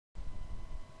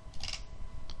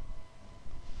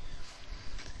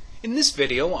In this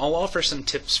video, I'll offer some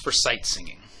tips for sight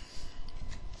singing.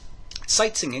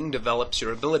 Sight singing develops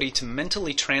your ability to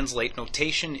mentally translate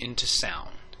notation into sound.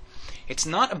 It's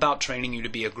not about training you to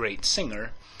be a great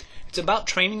singer, it's about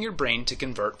training your brain to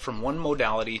convert from one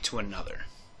modality to another.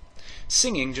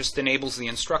 Singing just enables the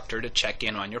instructor to check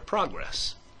in on your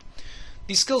progress.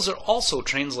 These skills are also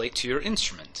translate to your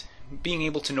instrument. Being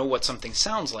able to know what something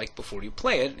sounds like before you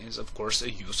play it is, of course, a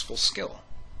useful skill.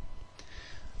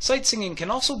 Sight singing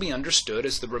can also be understood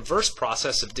as the reverse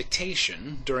process of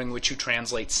dictation, during which you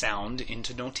translate sound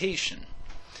into notation.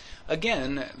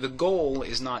 Again, the goal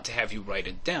is not to have you write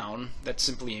it down, that's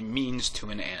simply a means to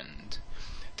an end.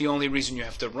 The only reason you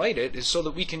have to write it is so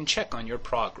that we can check on your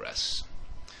progress.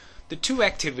 The two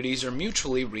activities are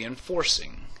mutually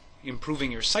reinforcing.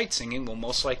 Improving your sight singing will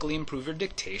most likely improve your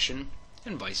dictation,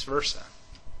 and vice versa.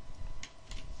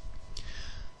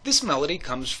 This melody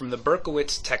comes from the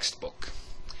Berkowitz textbook.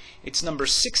 It's number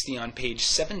 60 on page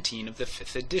 17 of the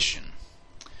 5th edition.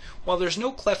 While there's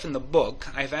no clef in the book,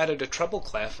 I've added a treble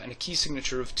clef and a key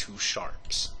signature of 2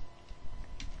 sharps.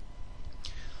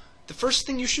 The first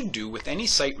thing you should do with any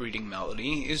sight reading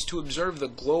melody is to observe the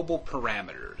global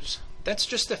parameters. That's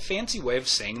just a fancy way of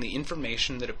saying the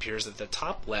information that appears at the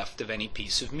top left of any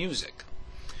piece of music.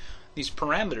 These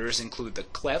parameters include the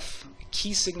clef,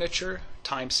 key signature,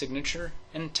 time signature,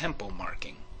 and tempo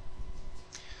marking.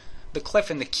 The clef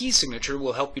and the key signature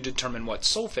will help you determine what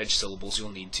solfege syllables you'll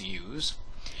need to use,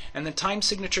 and the time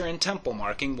signature and tempo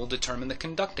marking will determine the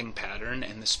conducting pattern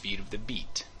and the speed of the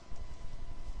beat.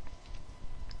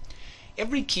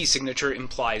 Every key signature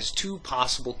implies 2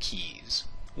 possible keys,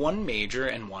 one major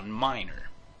and one minor.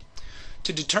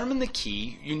 To determine the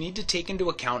key, you need to take into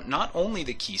account not only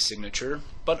the key signature,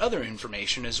 but other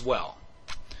information as well.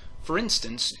 For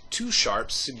instance, 2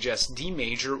 sharps suggest D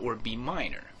major or B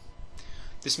minor.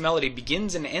 This melody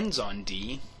begins and ends on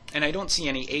D, and I don't see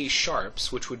any A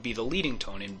sharps, which would be the leading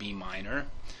tone in B minor,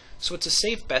 so it's a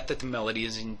safe bet that the melody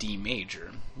is in D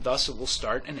major. Thus it will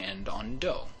start and end on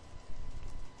Do.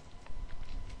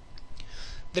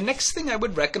 The next thing I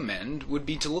would recommend would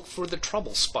be to look for the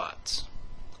treble spots.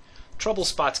 Treble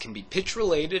spots can be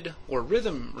pitch-related, or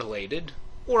rhythm-related,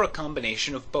 or a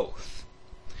combination of both.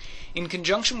 In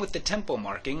conjunction with the tempo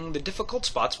marking, the difficult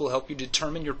spots will help you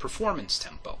determine your performance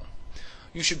tempo.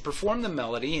 You should perform the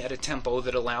melody at a tempo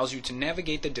that allows you to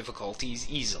navigate the difficulties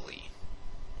easily.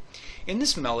 In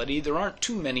this melody, there aren't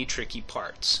too many tricky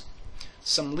parts.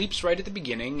 Some leaps right at the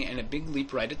beginning and a big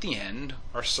leap right at the end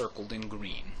are circled in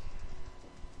green.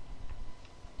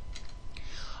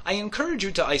 I encourage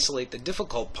you to isolate the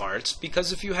difficult parts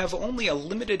because if you have only a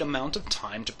limited amount of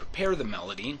time to prepare the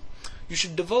melody, you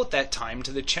should devote that time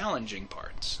to the challenging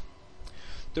parts.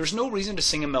 There's no reason to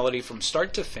sing a melody from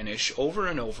start to finish over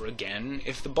and over again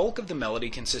if the bulk of the melody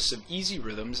consists of easy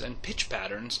rhythms and pitch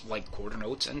patterns like quarter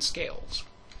notes and scales.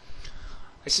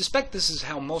 I suspect this is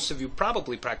how most of you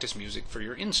probably practice music for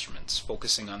your instruments,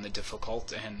 focusing on the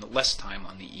difficult and less time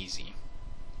on the easy.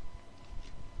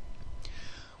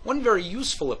 One very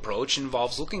useful approach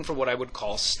involves looking for what I would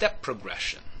call step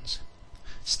progressions.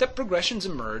 Step progressions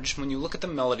emerge when you look at the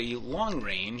melody long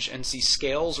range and see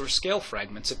scales or scale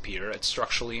fragments appear at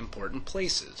structurally important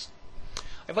places.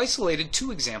 I've isolated 2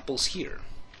 examples here.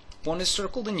 One is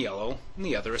circled in yellow and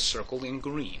the other is circled in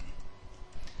green.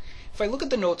 If I look at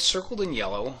the notes circled in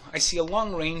yellow, I see a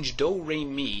long range Do, Re,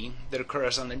 Mi that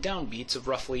occurs on the downbeats of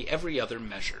roughly every other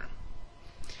measure.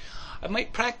 I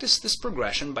might practice this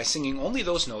progression by singing only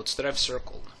those notes that I've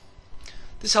circled.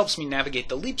 This helps me navigate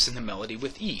the leaps in the melody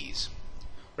with ease.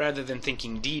 Rather than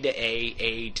thinking D to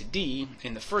A to D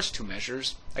in the first 2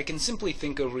 measures, I can simply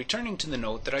think of returning to the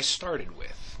note that I started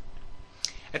with.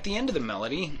 At the end of the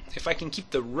melody, if I can keep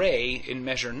the Re in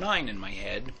measure 9 in my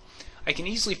head, I can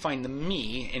easily find the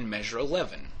Mi in measure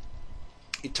 11.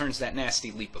 It turns that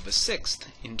nasty leap of a 6th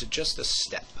into just a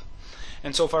step.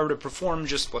 And so if I were to perform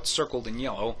just what's circled in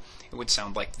yellow, it would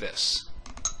sound like this.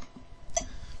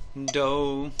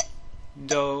 Do,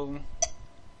 Do,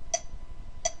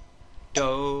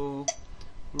 Do,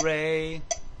 Re,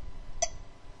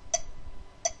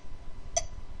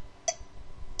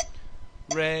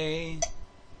 Re,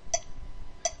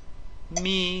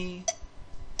 Mi.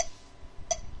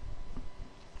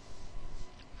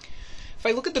 If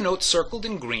I look at the notes circled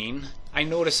in green, I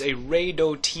notice a Re,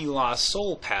 Do, Ti, La,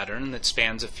 Sol pattern that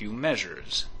spans a few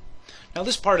measures. Now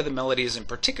this part of the melody isn't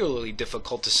particularly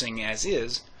difficult to sing as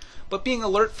is, but being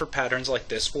alert for patterns like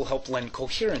this will help lend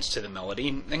coherence to the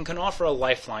melody and can offer a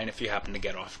lifeline if you happen to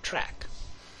get off track.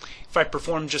 If I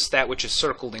perform just that which is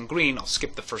circled in green, I'll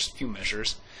skip the first few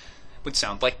measures, it would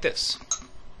sound like this.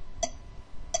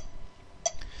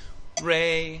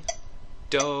 Re,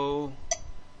 do,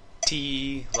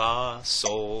 ti, la,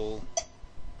 sol.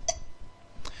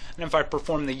 And if I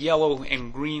perform the yellow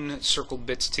and green circled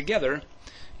bits together,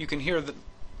 you can hear the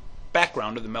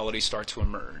background of the melody start to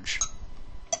emerge.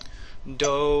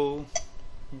 Do,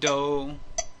 do,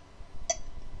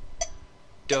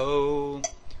 do,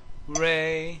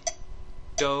 re,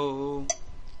 do,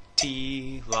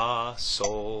 ti, la,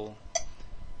 sol,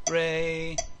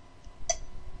 re,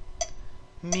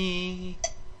 mi.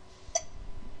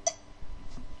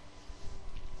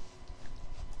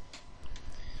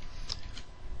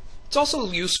 It's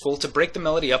also useful to break the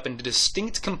melody up into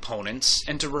distinct components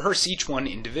and to rehearse each one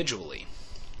individually.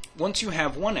 Once you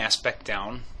have one aspect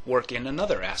down, work in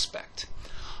another aspect.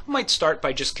 I might start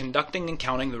by just conducting and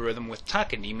counting the rhythm with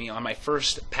takadimi on my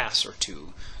first pass or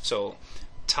two. So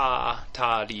ta,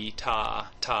 ta, di, ta,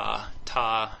 ta,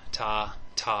 ta, ta,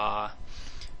 ta,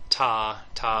 ta,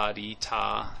 ta, di,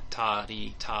 ta, ta,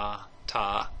 di, ta,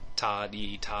 ta, ta,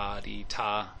 di, ta, di,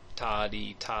 ta, ta,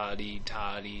 di, ta, di,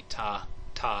 ta, di, ta,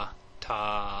 ta,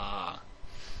 ta.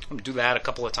 I'm going to do that a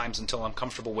couple of times until I'm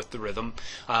comfortable with the rhythm,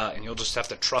 and you'll just have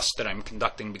to trust that I'm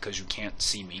conducting because you can't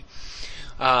see me.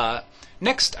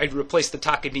 Next, I'd replace the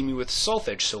takadimi with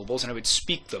solfege syllables, and I would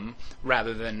speak them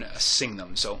rather than sing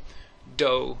them. So,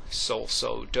 do, sol,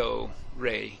 so, do,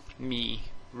 re, mi,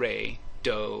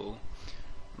 do,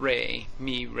 re,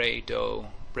 mi, do,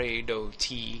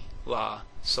 ti, la,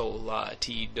 sol, la,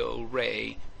 ti, do,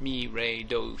 re, mi,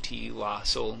 do, ti, la,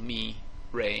 sol, mi,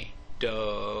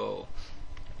 do.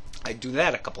 I do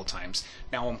that a couple times.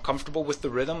 Now I'm comfortable with the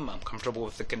rhythm, I'm comfortable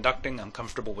with the conducting, I'm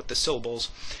comfortable with the syllables,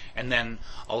 and then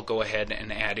I'll go ahead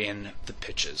and add in the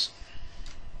pitches.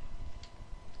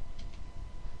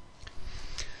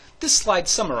 This slide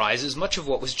summarizes much of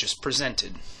what was just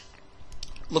presented.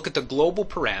 Look at the global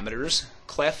parameters,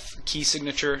 clef, key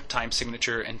signature, time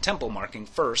signature, and tempo marking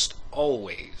first,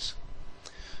 always.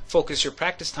 Focus your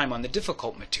practice time on the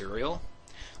difficult material.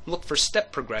 Look for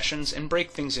step progressions and break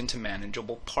things into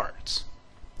manageable parts.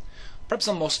 Perhaps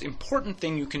the most important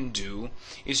thing you can do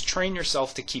is train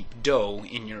yourself to keep do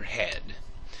in your head.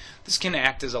 This can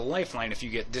act as a lifeline if you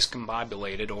get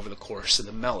discombobulated over the course of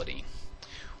the melody.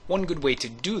 One good way to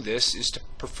do this is to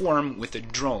perform with a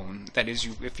drone. That is,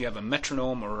 if you have a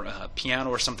metronome or a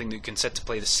piano or something that you can set to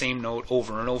play the same note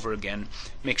over and over again,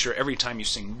 make sure every time you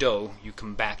sing do, you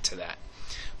come back to that.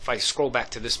 If I scroll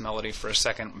back to this melody for a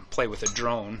second and play with a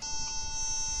drone.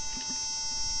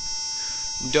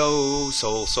 Do,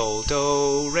 sol, sol,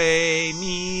 do, re,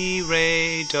 mi,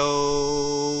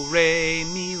 do, re,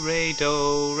 mi,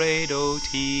 do,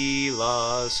 ti,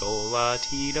 la, sol, la,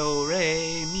 ti, do,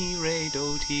 re, mi,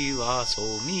 do, ti, la,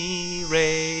 sol,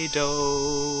 mi,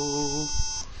 do.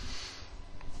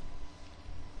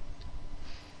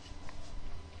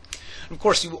 Of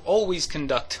course, you always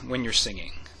conduct when you're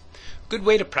singing. A good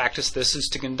way to practice this is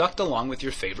to conduct along with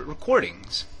your favorite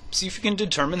recordings. See if you can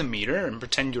determine the meter and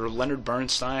pretend you're Leonard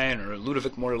Bernstein or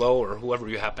Ludovic Morlot or whoever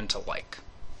you happen to like.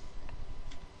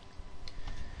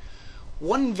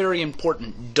 One very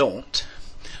important don't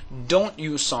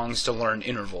use songs to learn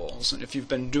intervals. And if you've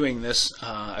been doing this,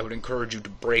 I would encourage you to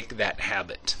break that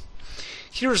habit.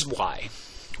 Here's why.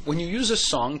 When you use a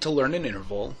song to learn an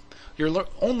interval, you're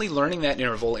only learning that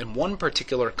interval in one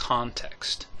particular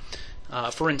context.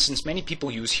 For instance, many people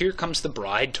use Here Comes the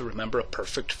Bride to remember a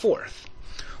perfect fourth.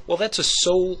 Well, that's a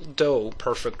sol-do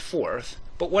perfect fourth,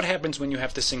 but what happens when you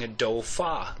have to sing a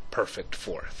do-fa perfect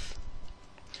fourth?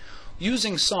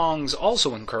 Using songs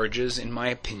also encourages, in my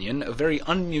opinion, a very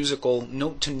unmusical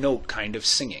note-to-note kind of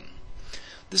singing.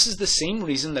 This is the same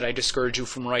reason that I discourage you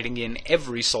from writing in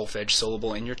every solfege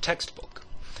syllable in your textbook.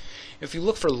 If you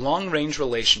look for long-range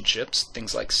relationships,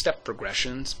 things like step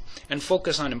progressions, and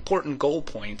focus on important goal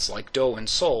points like do and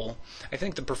sol, I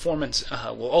think the performance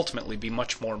will ultimately be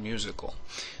much more musical.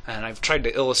 And I've tried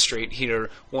to illustrate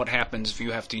here what happens if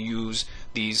you have to use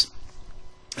these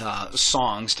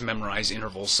songs to memorize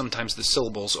intervals. Sometimes the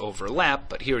syllables overlap,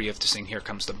 but here you have to sing Here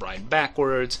Comes the Bride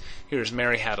backwards. Here's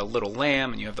Mary Had a Little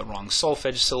Lamb, and you have the wrong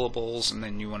solfege syllables, and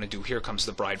then you want to do Here Comes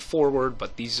the Bride forward,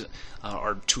 but these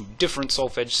are two different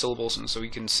solfege syllables, and so you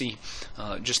can see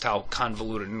just how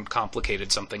convoluted and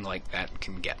complicated something like that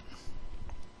can get.